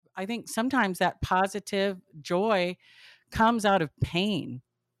I think sometimes that positive joy comes out of pain,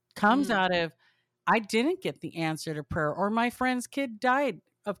 comes Mm. out of, I didn't get the answer to prayer, or my friend's kid died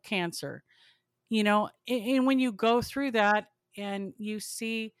of cancer. And when you go through that and you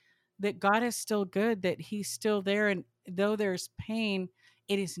see that God is still good, that He's still there, and though there's pain,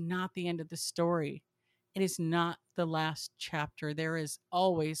 it is not the end of the story. It is not the last chapter. There is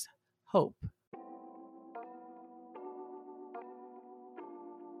always hope.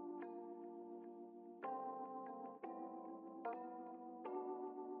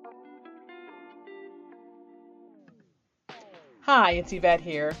 Hi, it's Yvette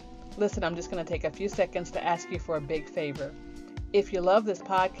here. Listen, I'm just going to take a few seconds to ask you for a big favor. If you love this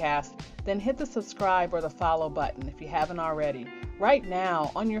podcast, then hit the subscribe or the follow button if you haven't already, right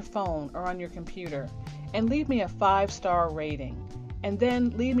now on your phone or on your computer, and leave me a 5-star rating. And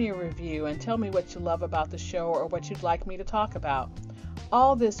then leave me a review and tell me what you love about the show or what you'd like me to talk about.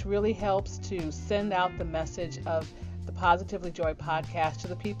 All this really helps to send out the message of the Positively Joy podcast to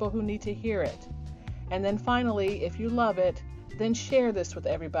the people who need to hear it. And then finally, if you love it, then share this with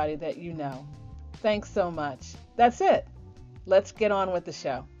everybody that you know. Thanks so much. That's it. Let's get on with the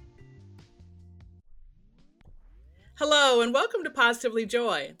show. Hello, and welcome to Positively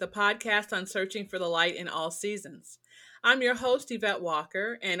Joy, the podcast on searching for the light in all seasons. I'm your host, Yvette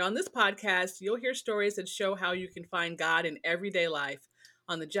Walker, and on this podcast, you'll hear stories that show how you can find God in everyday life,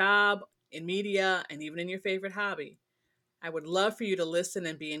 on the job, in media, and even in your favorite hobby. I would love for you to listen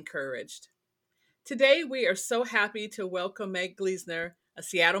and be encouraged. Today, we are so happy to welcome Meg Gleesner, a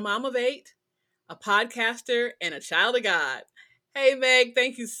Seattle mom of 8, a podcaster, and a child of God. Hey, Meg,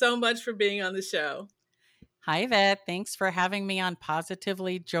 thank you so much for being on the show. Hi, Yvette. Thanks for having me on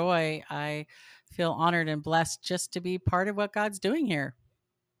Positively Joy. I feel honored and blessed just to be part of what God's doing here.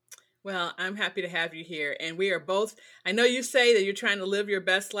 Well, I'm happy to have you here. And we are both, I know you say that you're trying to live your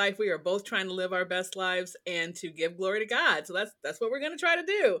best life. We are both trying to live our best lives and to give glory to God. So that's what we're going to try to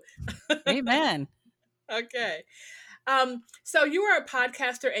do. Amen. Okay. So you are a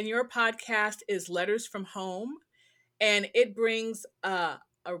podcaster, and your podcast is Letters from Home, and it brings a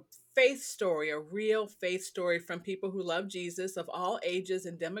faith story, a real faith story from people who love Jesus of all ages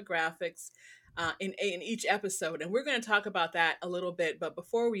and demographics in each episode. And we're going to talk about that a little bit. But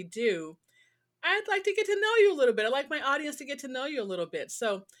before we do, I'd like to get to know you a little bit. I'd like my audience to get to know you a little bit.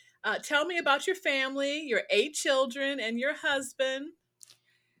 So tell me about your family, your 8 children, and your husband.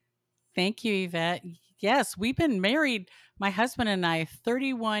 Thank you, Yvette. Yes, we've been married, my husband and I,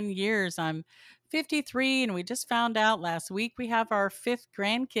 31 years. I'm 53, and we just found out last week we have our 5th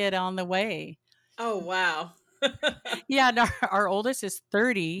grandkid on the way. Oh, wow. Yeah, and our oldest is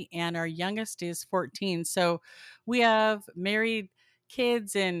 30 and our youngest is 14. So we have married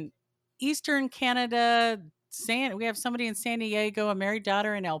kids in Eastern Canada. We have somebody in San Diego, a married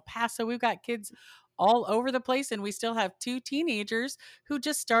daughter in El Paso. We've got kids all over the place, and we still have 2 teenagers who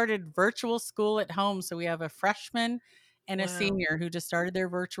just started virtual school at home. So we have a freshman and a Wow. senior who just started their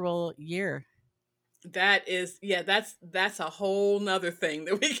virtual year. That is, yeah, that's a whole nother thing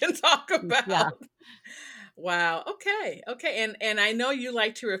that we can talk Yeah. about. Wow. Okay. Okay. And I know you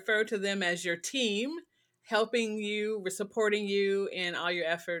like to refer to them as your team, helping you, supporting you in all your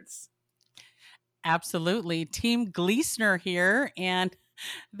efforts. Absolutely. Team Gleesner here. And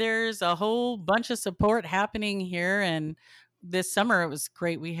there's a whole bunch of support happening here. And this summer it was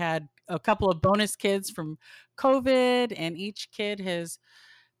great. We had a couple of bonus kids from COVID, and each kid has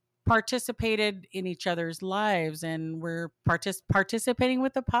participated in each other's lives, and we're participating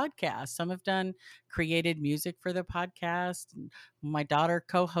with the podcast. Some have done created music for the podcast. My daughter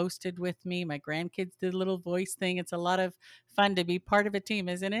co-hosted with me. My grandkids did a little voice thing. It's a lot of fun to be part of a team,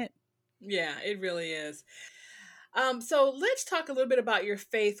 isn't it? Yeah, it really is. So let's talk a little bit about your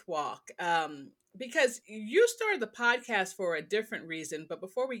faith walk. Because you started the podcast for a different reason. But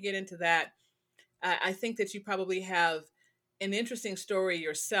before we get into that, I think that you probably have an interesting story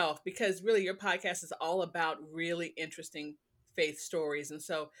yourself, because really your podcast is all about really interesting faith stories. And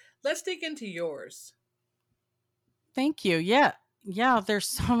so let's dig into yours. Thank you. Yeah. Yeah, there's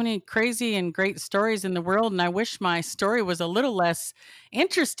so many crazy and great stories in the world, and I wish my story was a little less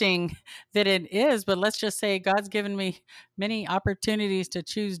interesting than it is, but let's just say God's given me many opportunities to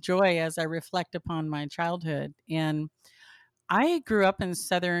choose joy as I reflect upon my childhood. And I grew up in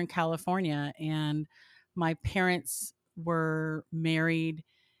Southern California, and my parents were married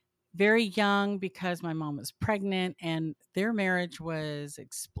very young because my mom was pregnant, and their marriage was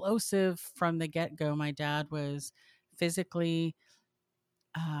explosive from the get-go. My dad was physically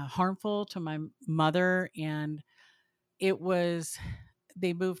harmful to my mother, and it was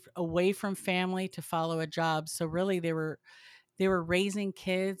they moved away from family to follow a job. So really, they were raising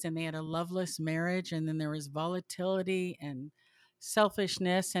kids and they had a loveless marriage, and then there was volatility and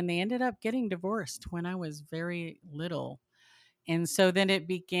selfishness, and they ended up getting divorced when I was very little. And so then it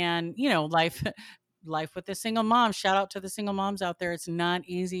began, life life with a single mom. Shout out to the single moms out there. It's not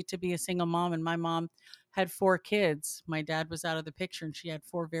easy to be a single mom, and my mom had 4 kids. My dad was out of the picture, and she had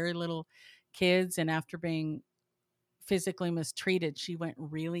 4 very little kids, and after being physically mistreated, she went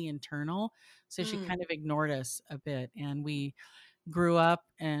really internal. So she Mm. kind of ignored us a bit, and we grew up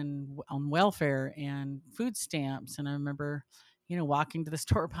and on welfare and food stamps. And I remember, walking to the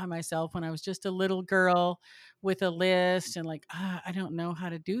store by myself when I was just a little girl with a list and like, I don't know how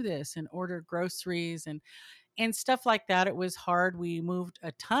to do this, and order groceries and stuff like that. It was hard. We moved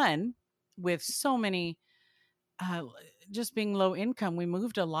a ton with so many uh, just being low income. We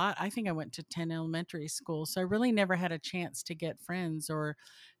moved a lot. I think I went to 10 elementary schools. So I really never had a chance to get friends or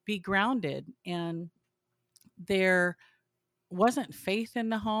be grounded. And there wasn't faith in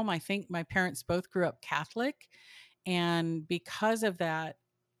the home. I think my parents both grew up Catholic. And because of that,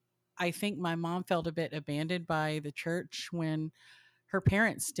 I think my mom felt a bit abandoned by the church when her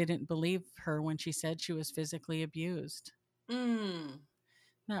parents didn't believe her when she said she was physically abused. Mm.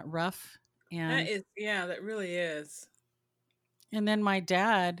 Not rough. That And is, yeah, that really is. and then my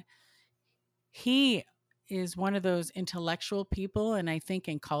dad, he is one of those intellectual people, and I think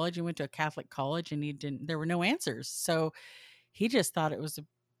in college he went to a Catholic college and he didn't there were no answers. So he just thought it was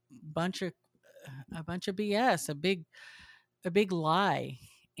bunch of a bunch of BS, a big lie.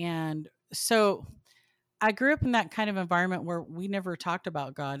 And so I grew up in that kind of environment where we never talked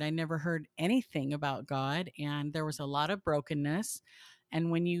about God. I never heard anything about God, and there was a lot of brokenness.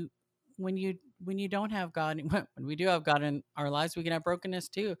 And when you don't have God, when we do have God in our lives, we can have brokenness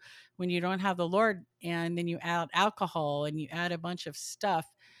too. When you don't have the Lord, and then you add alcohol and you add a bunch of stuff,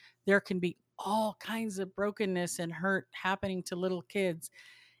 there can be all kinds of brokenness and hurt happening to little kids.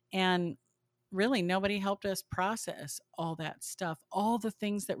 And really, nobody helped us process all that stuff, all the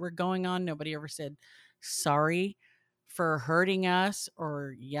things that were going on. Nobody ever said sorry for hurting us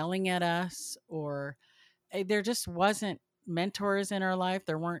or yelling at us, or there just wasn't mentors in our life.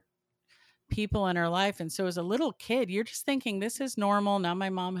 There weren't people in our life. And so as a little kid, you're just thinking this is normal. Now my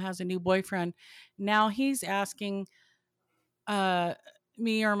mom has a new boyfriend. Now he's asking uh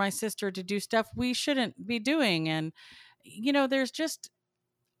me or my sister to do stuff we shouldn't be doing. And there's just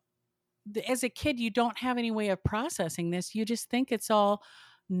as a kid, you don't have any way of processing this. You just think it's all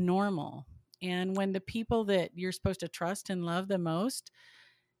normal. And when the people that you're supposed to trust and love the most,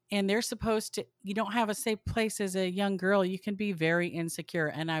 and they're supposed to, you don't have a safe place as a young girl, you can be very insecure.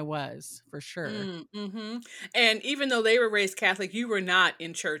 And I was for sure. Mm. Mm-hmm. And even though they were raised Catholic, you were not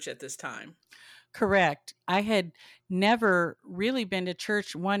in church at this time. Correct. I had never really been to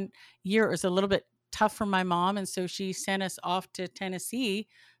church. One year it was a little bit tough for my mom. And so she sent us off to Tennessee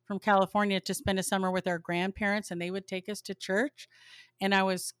from California to spend a summer with our grandparents, and they would take us to church. And I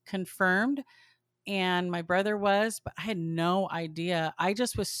was confirmed, and my brother was, but I had no idea. I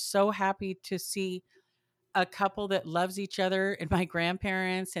just was so happy to see a couple that loves each other and my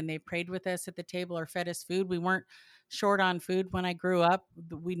grandparents, and they prayed with us at the table or fed us food. We weren't short on food when I grew up.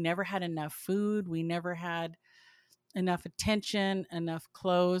 We never had enough food. We never had enough attention, enough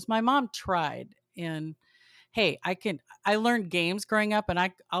clothes. My mom tried, and hey, I learned games growing up,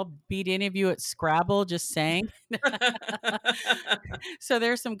 and I'll beat any of you at Scrabble just saying. So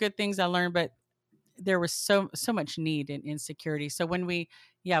there's some good things I learned, but there was so much need and insecurity. So when we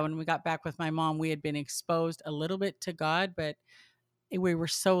got back with my mom, we had been exposed a little bit to God, but we were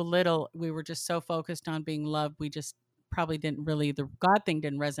so little, we were just so focused on being loved, we just probably didn't really, the God thing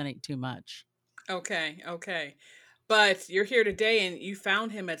didn't resonate too much. Okay, okay. But you're here today and you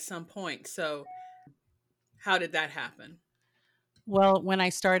found him at some point. So how did that happen? Well, when I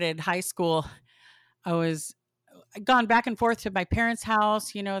started high school, I was I'd gone back and forth to my parents'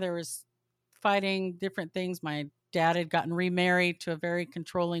 house. There was fighting, different things. My dad had gotten remarried to a very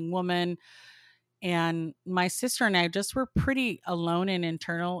controlling woman. And my sister and I just were pretty alone and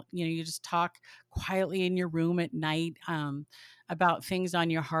internal. You just talk quietly in your room at night about things on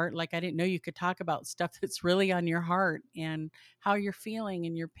your heart. Like I didn't know you could talk about stuff that's really on your heart and how you're feeling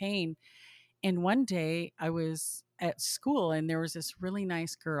and your pain. And one day I was at school and there was this really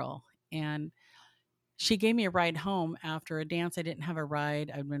nice girl, and she gave me a ride home after a dance. I didn't have a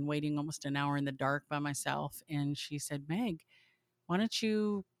ride. I'd been waiting almost an hour in the dark by myself. And she said, Meg, why don't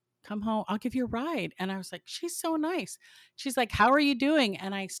you come home? I'll give you a ride. And I was like, she's so nice. She's like, how are you doing?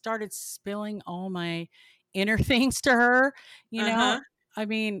 And I started spilling all my inner things to her. You know, Uh-huh. I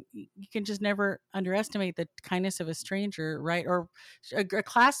mean, you can just never underestimate the kindness of a stranger, right? Or a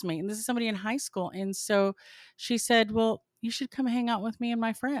classmate. And this is somebody in high school. And so she said, well, you should come hang out with me and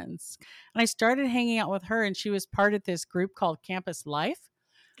my friends. And I started hanging out with her, and she was part of this group called Campus Life,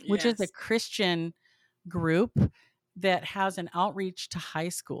 which is a Yes. Christian group that has an outreach to high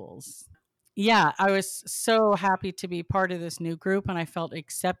schools. Yeah, I was so happy to be part of this new group, and I felt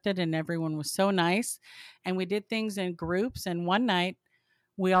accepted, and everyone was so nice. And we did things in groups. And one night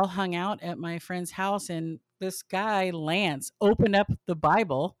we all hung out at my friend's house, and this guy, Lance, opened up the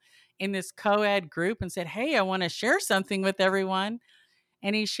Bible in this co ed group and said, "Hey, I want to share something with everyone."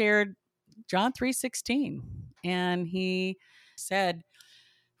 And he shared John 3:16. And he said,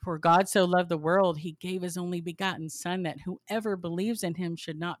 "For God so loved the world, he gave his only begotten Son, that whoever believes in him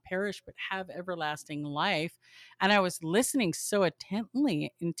should not perish, but have everlasting life." And I was listening so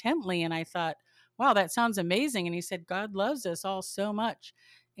intently, and I thought, wow, that sounds amazing. And he said, God loves us all so much,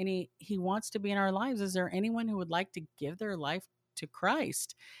 and he wants to be in our lives. Is there anyone who would like to give their life to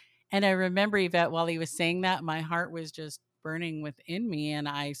Christ? And I remember, Yvette, while he was saying that, my heart was just burning within me. And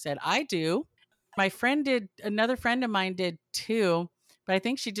I said, I do. My friend did, another friend of mine did too, but I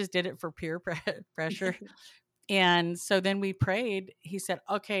think she just did it for peer pressure. And so then we prayed. He said,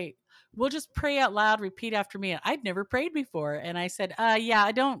 okay, we'll just pray out loud, repeat after me. And I'd never prayed before. And I said, yeah,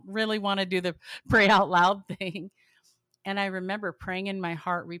 I don't really want to do the pray out loud thing. And I remember praying in my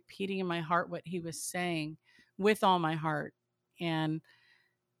heart, repeating in my heart what he was saying with all my heart. And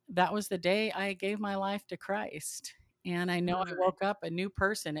that was the day I gave my life to Christ. And I know I Right. woke up a new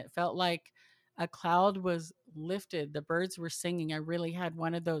person. It felt like a cloud was lifted. The birds were singing. I really had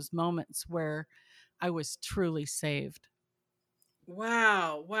one of those moments where I was truly saved.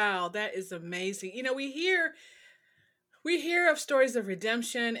 Wow, wow, that is amazing. We hear of stories of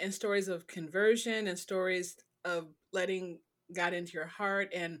redemption and stories of conversion and stories of letting God into your heart,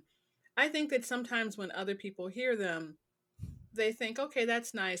 and I think that sometimes when other people hear them, they think, okay,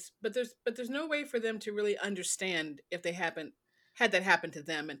 that's nice, but there's no way for them to really understand if they haven't had that happen to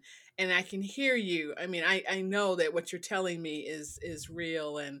them. And I can hear you. I mean, I know that what you're telling me is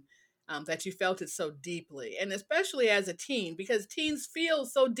real, and that you felt it so deeply, and especially as a teen, because teens feel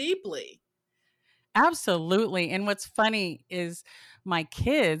so deeply. Absolutely. And what's funny is my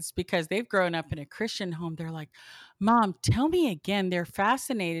kids, because they've grown up in a Christian home, they're like, Mom, tell me again. They're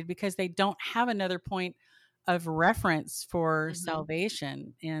fascinated because they don't have another point of reference for Hmm.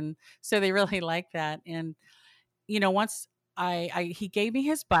 salvation. And so they really like that. And once he gave me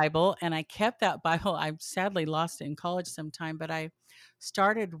his Bible, and I kept that Bible. I sadly lost it in college sometime, but I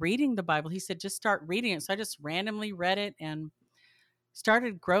started reading the Bible. He said, just start reading it. So I just randomly read it and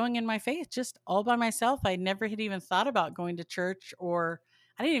started growing in my faith just all by myself. I never had even thought about going to church, or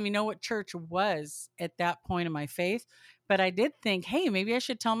I didn't even know what church was at that point in my faith. But I did think, hey, maybe I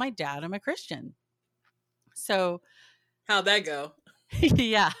should tell my dad I'm a Christian. So, How'd that go?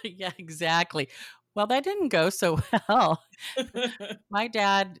 yeah, exactly. Well, that didn't go so well. My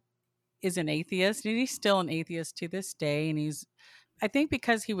dad is an atheist, and he's still an atheist to this day. And I think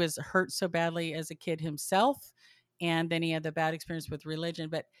because he was hurt so badly as a kid himself, and then he had the bad experience with religion,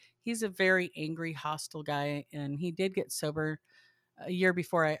 but he's a very angry, hostile guy. And he did get sober a year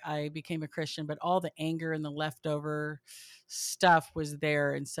before I became a Christian, but all the anger and the leftover stuff was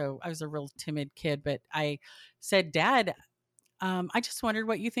there. And so I was a real timid kid, but I said, Dad, I just wondered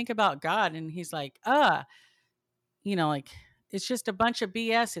what you think about God. And he's like, like, it's just a bunch of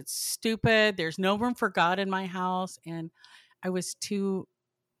BS. It's stupid. There's no room for God in my house. And I was too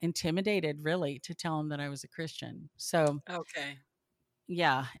intimidated, really, to tell him that I was a Christian. So, Okay.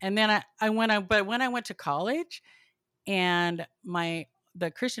 yeah. And then but when I went to college, and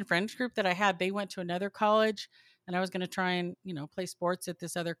the Christian friends group that I had, they went to another college, and I was going to try and, play sports at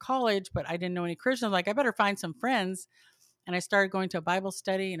this other college, but I didn't know any Christians. Like, I better find some friends. And I started going to a Bible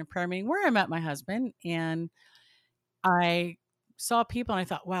study and a prayer meeting where I met my husband. And I saw people, and I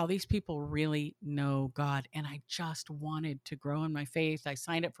thought, wow, these people really know God. And I just wanted to grow in my faith. I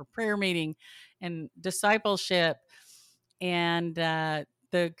signed up for prayer meeting and discipleship. And the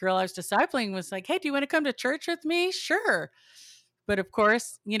girl I was discipling was like, hey, do you want to come to church with me? Sure. But of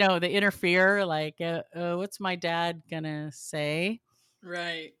course, they interfere, like, what's my dad going to say?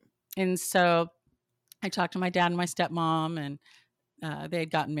 Right. And so I talked to my dad and my stepmom, and they had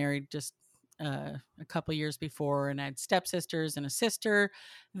gotten married just a couple years before, and I had stepsisters and a sister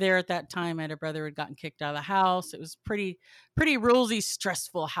there at that time. I had a brother who had gotten kicked out of the house. It was pretty rulesy,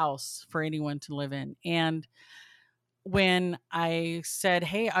 stressful house for anyone to live in. And when I said,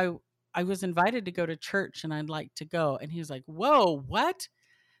 hey, I was invited to go to church and I'd like to go, and he was like, whoa, what?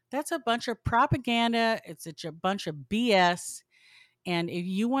 That's a bunch of propaganda. It's a bunch of BS. And if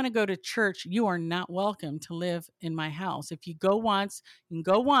you want to go to church, you are not welcome to live in my house. If you go once, you can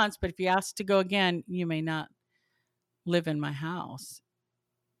go once, but if you ask to go again, you may not live in my house.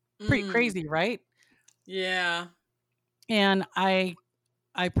 Pretty Mm, crazy, right? yeah. And I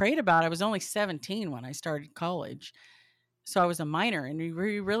prayed about it. I was only 17 when I started college. So I was a minor and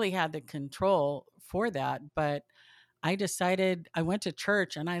we really had the control for that. But I decided I went to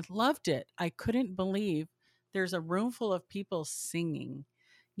church and I loved it. I couldn't believe there's a room full of people singing.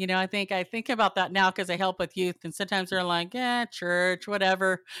 I think about that now because I help with youth, and sometimes they're like, "Yeah, church,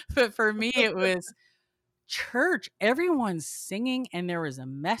 whatever." But for me, it was church. Everyone's singing, and there was a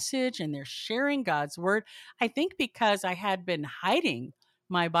message, and they're sharing God's word. I think because I had been hiding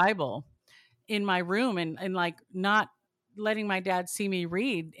my Bible in my room and like not letting my dad see me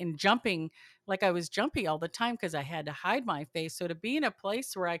read and jumping like I was jumpy all the time because I had to hide my face. So to be in a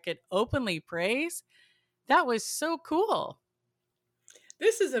place where I could openly praise, that was so cool.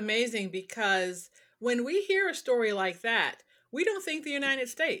 This is amazing because when we hear a story like that, we don't think the United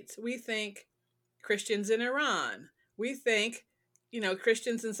States. We think Christians in Iran. We think,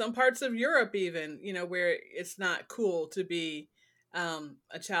 Christians in some parts of Europe, even, where it's not cool to be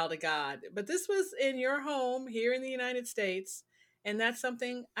a child of God. But this was in your home here in the United States. And that's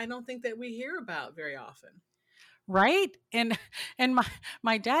something I don't think that we hear about very often. Right. And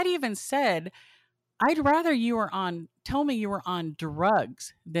my dad even said, I'd rather you were on tell me you were on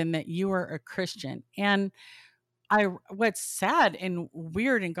drugs than that you were a Christian. And I what's sad and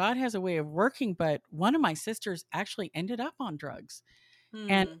weird, and God has a way of working, but one of my sisters actually ended up on drugs.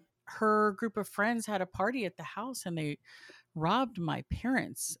 And Hmm. her group of friends had a party at the house and they robbed my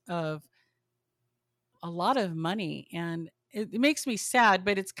parents of a lot of money. And it makes me sad,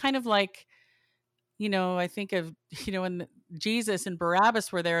 but it's kind of like, I think of, when Jesus and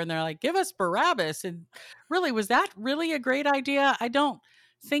Barabbas were there and they're like, give us Barabbas. And really, was that really a great idea? I don't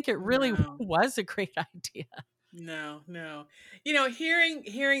think it really No. was a great idea. No, no.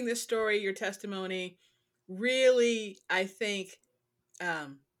 Hearing this story, your testimony, really, I think,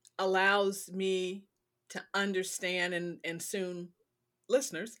 um, allows me to understand, and soon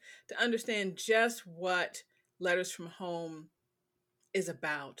listeners to understand just what Letters from Home is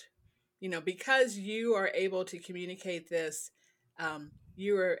about. Because you are able to communicate this,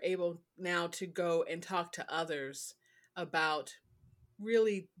 you are able now to go and talk to others about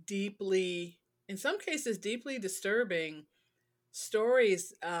really deeply, in some cases, deeply disturbing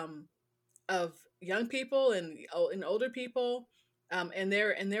stories, of young people and older people, and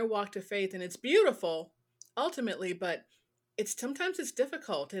their walk to faith, and it's beautiful ultimately, but it's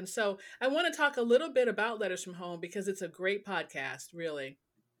difficult. And so I want to talk a little bit about Letters from Home because it's a great podcast, really.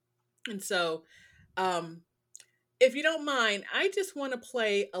 And so, um, if you don't mind, I just want to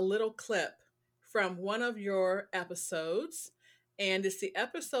play a little clip from one of your episodes. And it's the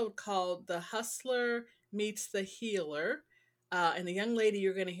episode called The Hustler Meets the Healer. And the young lady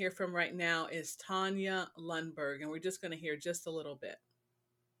you're going to hear from right now is Tanya Lundberg. And we're just going to hear just a little bit.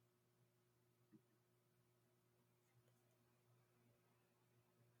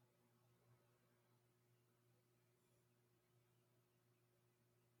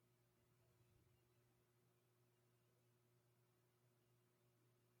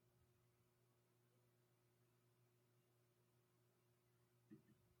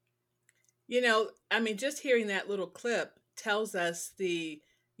 I mean, just hearing that little clip tells us the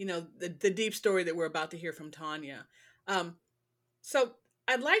deep story that we're about to hear from Tanya. Um, So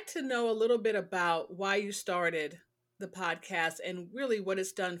I'd like to know a little bit about why you started the podcast and really what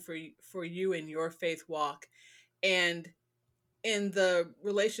it's done for you in your faith walk, and in the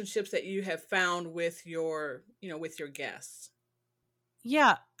relationships that you have found with your guests.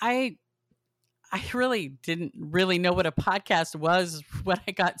 Yeah, I really didn't really know what a podcast was when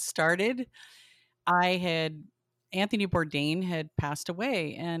I got started. I had Anthony Bourdain had passed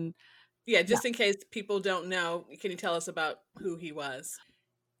away, and Yeah, yeah, just in case people don't know, can you tell us about who he was?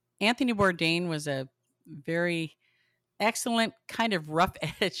 Anthony Bourdain was a very excellent, kind of rough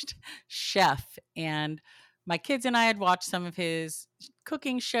edged chef. And my kids and I had watched some of his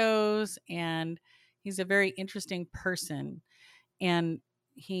cooking shows, and he's a very interesting person. And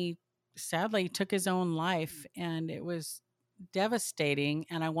he sadly took his own life, and it was devastating.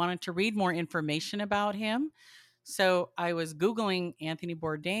 And I wanted to read more information about him. So I was Googling Anthony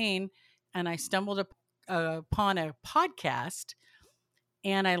Bourdain, and I stumbled upon a podcast,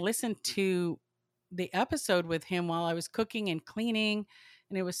 and I listened to the episode with him while I was cooking and cleaning,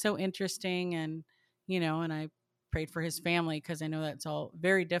 and it was so interesting. And and I prayed for his family because I know that's all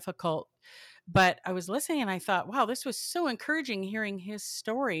very difficult. But I was listening and I thought, wow, this was so encouraging hearing his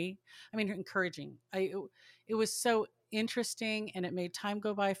story. I mean, encouraging. It was so interesting, and it made time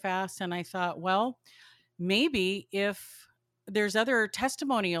go by fast. And I thought, well, maybe if there's other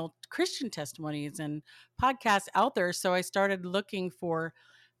testimonial Christian testimonies and podcasts out there. So I started looking for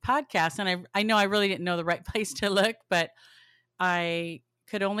podcasts, and I know I really didn't know the right place to look, but I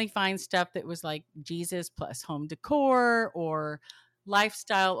could only find stuff that was like Jesus plus home decor or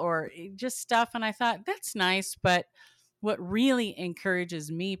lifestyle or just stuff. And I thought, that's nice. But what really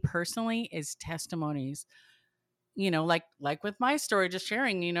encourages me personally is testimonies. Like with my story, just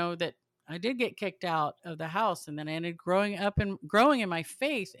sharing, that I did get kicked out of the house, and then I ended growing up and growing in my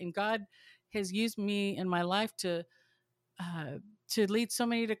faith. And God has used me in my life uh, to lead so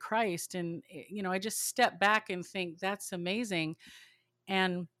many to Christ. And, I just step back and think that's amazing.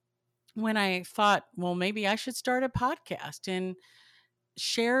 And when I thought, well, maybe I should start a podcast and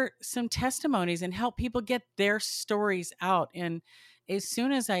share some testimonies and help people get their stories out. And as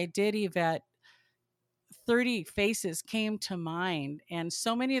soon as I did, Yvette, 30 faces came to mind. And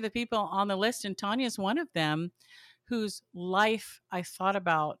so many of the people on the list, and Tanya's one of them, whose life I thought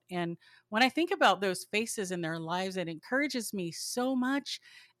about. And when I think about those faces in their lives, it encourages me so much.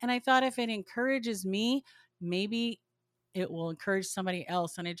 And I thought, if it encourages me, maybe it will encourage somebody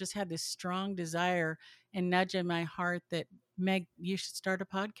else. And I just had this strong desire and nudge in my heart that, Meg, you should start a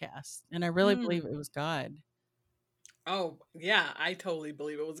podcast. And I really believe it was God. Oh, yeah, I totally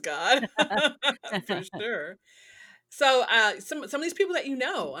believe it was God. For sure. So, some of these people that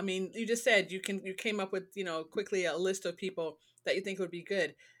I mean, you just said you came up with, quickly a list of people that you think would be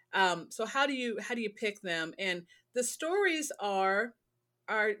good. So how do you pick them? And the stories are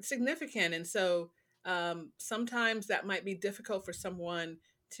significant, and so sometimes that might be difficult for someone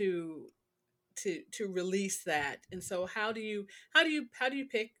to to release that. And so how do you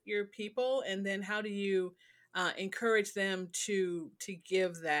pick your people, and then how do you encourage them to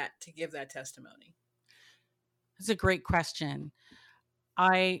give that testimony? That's a great question.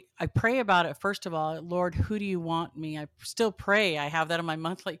 I pray about it. First of all, Lord, who do you want me? I still pray. I have that on my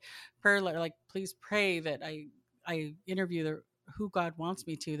monthly prayer letter. Like, please pray that I interview who God wants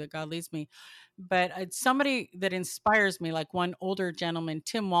me to, that God leads me. But it's somebody that inspires me, like one older gentleman,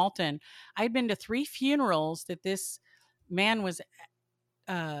 Tim Walton. I'd been to 3 funerals that this man was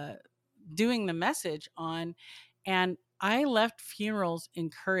uh, doing the message on, and I left funerals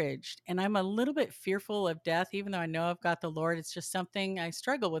encouraged. And I'm a little bit fearful of death, even though I know I've got the Lord. It's just something I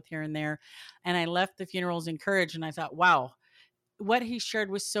struggle with here and there. And I left the funerals encouraged, and I thought, wow, what he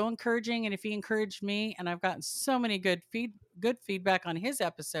shared was so encouraging. And if he encouraged me, and I've gotten so many good feedback on his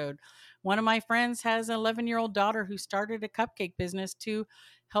episode. One of my friends has an 11-year-old daughter who started a cupcake business to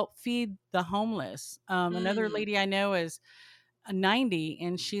help feed the homeless. Another Mm, lady I know is 90,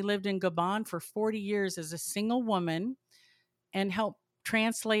 and she lived in Gabon for 40 years as a single woman and helped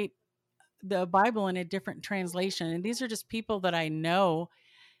translate the Bible in a different translation. And these are just people that I know.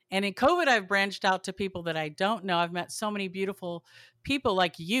 And in COVID, I've branched out to people that I don't know. I've met so many beautiful people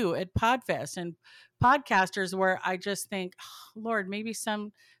like you at Podfest and podcasters, where I just think, oh, Lord, maybe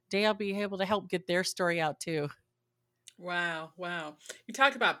someday I'll be able to help get their story out too. wow, wow. You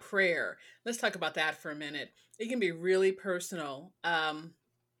talked about prayer. Let's talk about that for a minute. It can be really personal.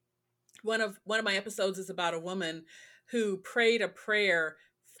 One of my episodes is about a woman who prayed a prayer.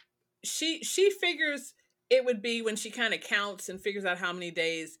 She figures it would be, when she kind of counts and figures out how many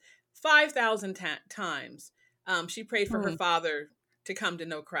days, 5,000 times. She prayed for her Hmm. father to come to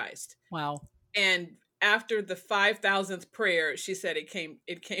know Christ. Wow. And after the 5,000th prayer, she said it came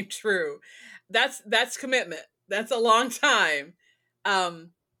true. That's commitment. That's a long time.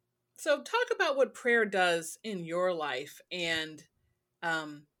 Um, so talk about what prayer does in your life,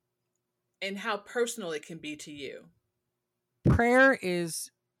 um, and how personal it can be to you. Prayer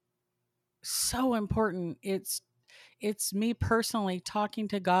is so important. It's me personally talking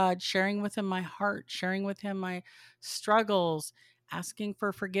to God, sharing with him my heart, sharing with him my struggles, asking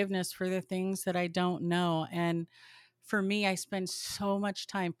for forgiveness for the things that I don't know. And for me, I spend so much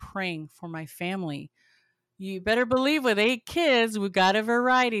time praying for my family. You better believe, with 8 kids, we've got a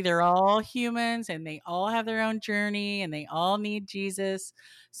variety. They're all humans, and they all have their own journey, and they all need Jesus.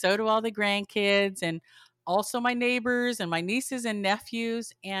 So do all the grandkids, and also my neighbors and my nieces and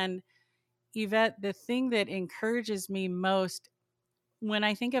nephews. And Yvette, the thing that encourages me most when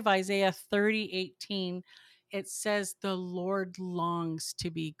I think of Isaiah 30:18, it says, the Lord longs to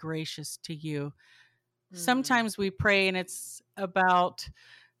be gracious to you. Mm. Sometimes we pray and it's about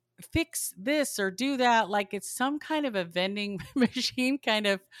fix this or do that, like it's some kind of a vending machine kind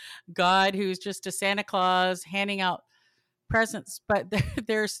of God who's just a Santa Claus handing out presents. But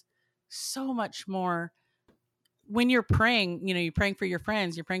there's so much more when you're praying. You're praying for your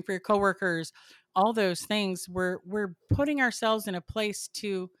friends, you're praying for your coworkers, all those things. We're putting ourselves in a place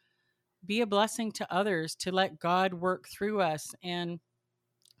to be a blessing to others, to let God work through us. And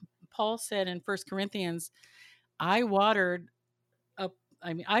Paul said in First Corinthians, I watered, uh,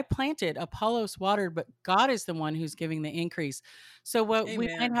 I planted, Apollos watered, but God is the one who's giving the increase. So what we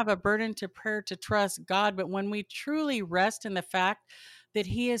might Amen. have a burden to prayer to trust God, but when we truly rest in the fact that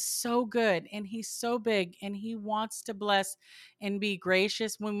He is so good and He's so big and He wants to bless and be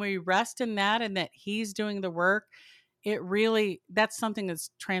gracious, when we rest in that and that He's doing the work, it really, that's something that's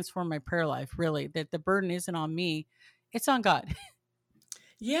transformed my prayer life, really, that the burden isn't on me, it's on God.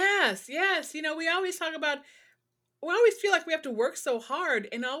 Yes, yes. We always talk about, we always feel like we have to work so hard,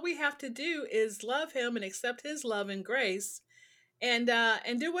 and all we have to do is love him and accept his love and grace, and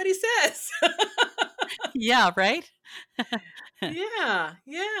do what he says. Yeah, right? Yeah,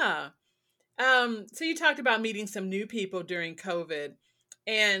 yeah. So you talked about meeting some new people during COVID,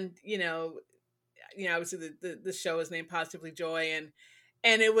 and obviously the show is named Positively Joy,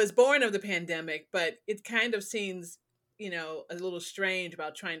 and it was born of the pandemic, but it kind of seems, a little strange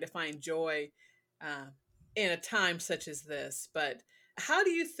about trying to find joy uh, in a time such as this. But how do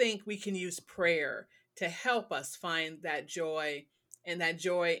you think we can use prayer to help us find that joy and that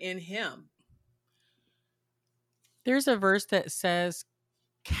joy in Him? There's a verse that says,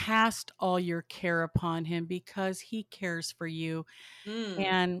 cast all your care upon him because he cares for you. Mm,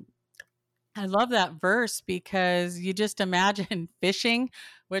 And I love that verse because you just imagine fishing,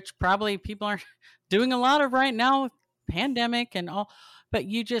 which probably people are doing a lot of right now with pandemic and all, but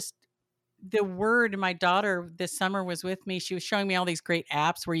you just, the word, my daughter this summer was with me. She was showing me all these great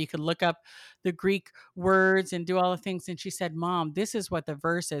apps where you could look up the Greek words and do all the things. And she said, Mom, this is what the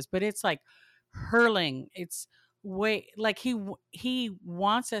verse is, but it's like hurling. It's way like he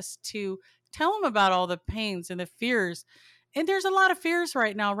wants us to tell him about all the pains and the fears. And there's a lot of fears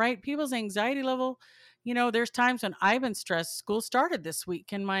right now, right? People's anxiety level. There's times when I've been stressed. School started this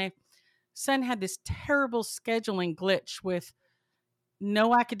week and my son had this terrible scheduling glitch with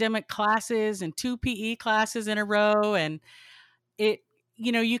no academic classes and 2 PE classes in a row. And it,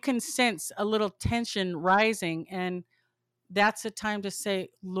 you can sense a little tension rising. And that's a time to say,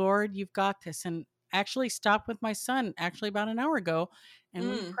 Lord, you've got this. And actually stopped with my son actually about an hour ago. And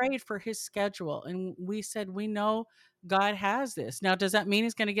we mm. prayed for his schedule. And we said, we know God has this. Now, does that mean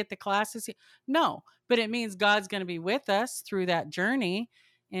he's going to get the classes? No, but it means God's going to be with us through that journey.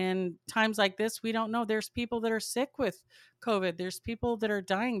 And times like this, we don't know. There's people that are sick with COVID. There's people that are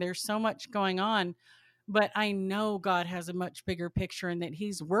dying. There's so much going on. But I know God has a much bigger picture and that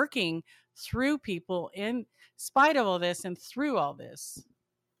he's working through people in spite of all this and through all this.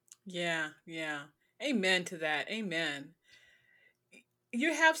 Yeah, yeah. Amen to that. Amen.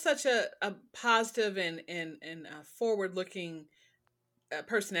 You have such a positive and forward looking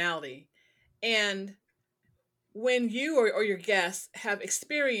personality. And when you or your guests have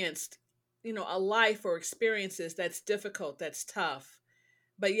experienced, a life or experiences that's difficult, that's tough,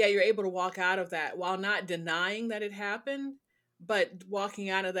 but yeah, you're able to walk out of that while not denying that it happened, but walking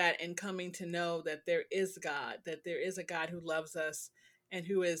out of that and coming to know that there is God, that there is a God who loves us and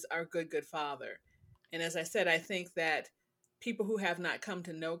who is our good, good Father. And as I said, I think that people who have not come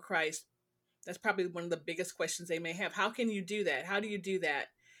to know Christ, that's probably one of the biggest questions they may have. How can you do that? How do you do that?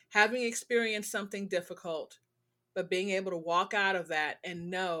 Having experienced something difficult, but being able to walk out of that and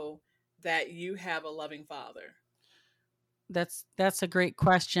know that you have a loving Father. That's a great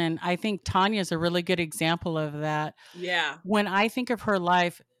question. I think Tanya is a really good example of that. Yeah. When I think of her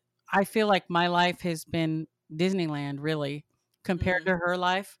life, I feel like my life has been Disneyland, really, compared Mm, to her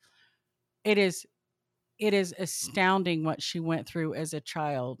life. It is it is astounding what she went through as a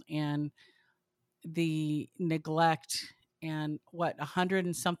child and the neglect and what 100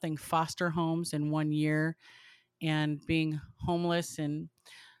 and something foster homes in 1 year and being homeless and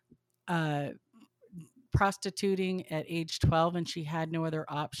uh, prostituting at age 12 and she had no other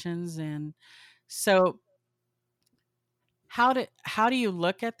options. And so how do you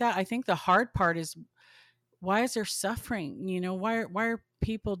look at that? I think the hard part is, why is there suffering? Why are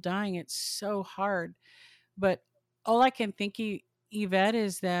people dying? It's so hard. But all I can think, Yvette,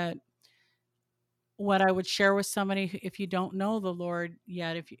 is that what I would share with somebody if you don't know the Lord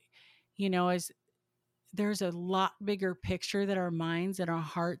yet, if is there's a lot bigger picture that our minds and our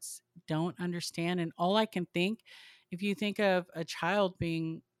hearts don't understand. And all I can think, if you think of a child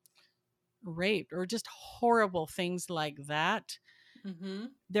being raped or just horrible things like that, mm-hmm.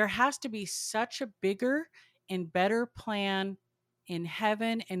 there has to be such a bigger and better plan in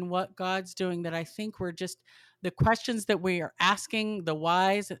heaven and what God's doing, that I think we're just, the questions that we are asking, the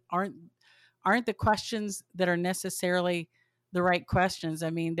whys aren't the questions that are necessarily the right questions. I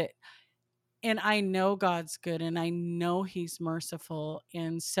mean that, and I know God's good and I know he's merciful.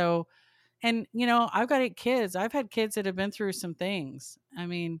 And so, and I've got 8 kids. I've had kids that have been through some things. I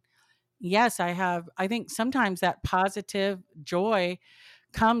mean, yes, I have. I think sometimes that positive joy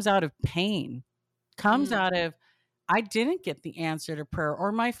comes out of pain, comes Mm, out of, I didn't get the answer to prayer,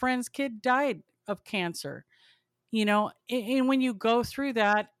 or my friend's kid died of cancer. And when you go through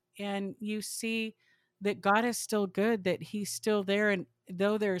that and you see that God is still good, that He's still there, and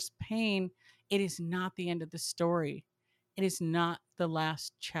though there's pain, it is not the end of the story. It is not the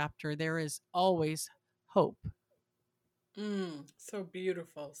last chapter. There is always hope. so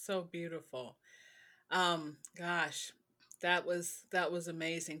beautiful, so beautiful. Gosh, that was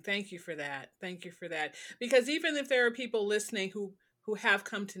amazing. Thank you for that. Thank you for that. Because even if there are people listening who have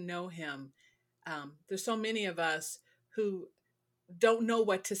come to know him, there's so many of us who don't know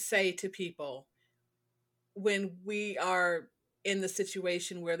what to say to people when we are in the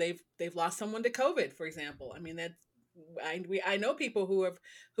situation where they've lost someone to COVID, for example. I mean, that I know people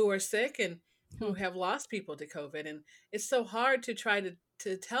who are sick and Hmm. who have lost people to COVID, and it's so hard to try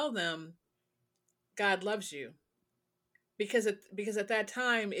to tell them God loves you, because at that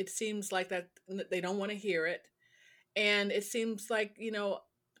time it seems like that they don't want to hear it, and it seems like,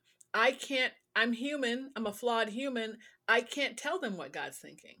 I can't. I'm human. I'm a flawed human. I can't tell them what God's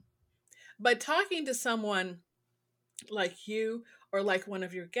thinking. But talking to someone like you, or like one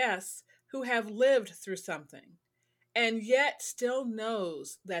of your guests who have lived through something and yet still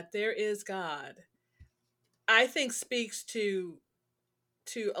knows that there is God, I think speaks to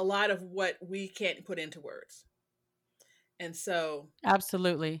a lot of what we can't put into words. And so,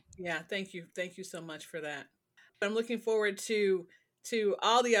 Absolutely. yeah, thank you so much for that. I'm looking forward to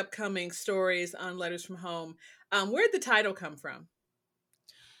all the upcoming stories on Letters from Home. Where'd the title come from?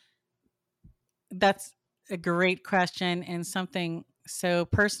 That's a great question and something so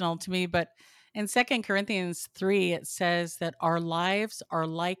personal to me. But in 2 Corinthians 3, it says that our lives are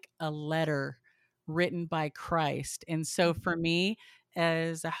like a letter written by Christ. And so for me,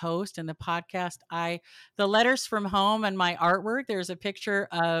 as a host in the podcast, the letters from home and my artwork, there's a picture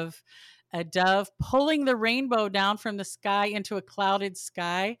of a dove pulling the rainbow down from the sky into a clouded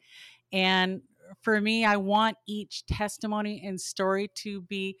sky. And for me, I want each testimony and story to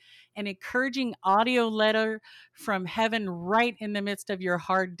be an encouraging audio letter from heaven right in the midst of your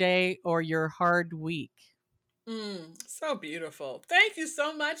hard day or your hard week. So beautiful. Thank you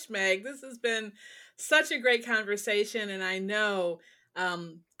so much, Meg. This has been such a great conversation, and I know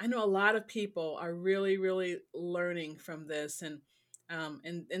a lot of people are really, really learning from this, and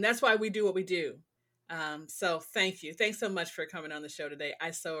that's why we do what we do. So thank you. Thanks so much for coming on the show today.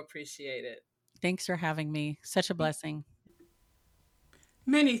 I so appreciate it. Thanks for having me. Such a blessing.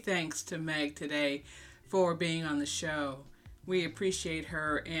 Many thanks to Meg today for being on the show. We appreciate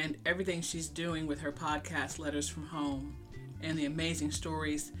her and everything she's doing with her podcast, Letters from Home, and the amazing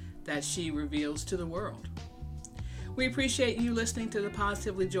stories that she reveals to the world. We appreciate you listening to the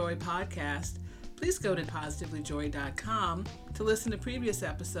Positively Joy podcast. Please go to positivelyjoy.com to listen to previous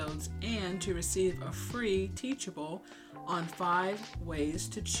episodes and to receive a free teachable on 5 ways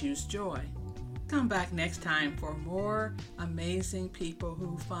to choose joy. Come back next time for more amazing people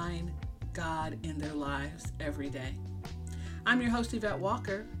who find God in their lives every day. I'm your host, Yvette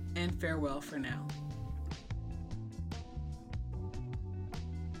Walker, and farewell for now.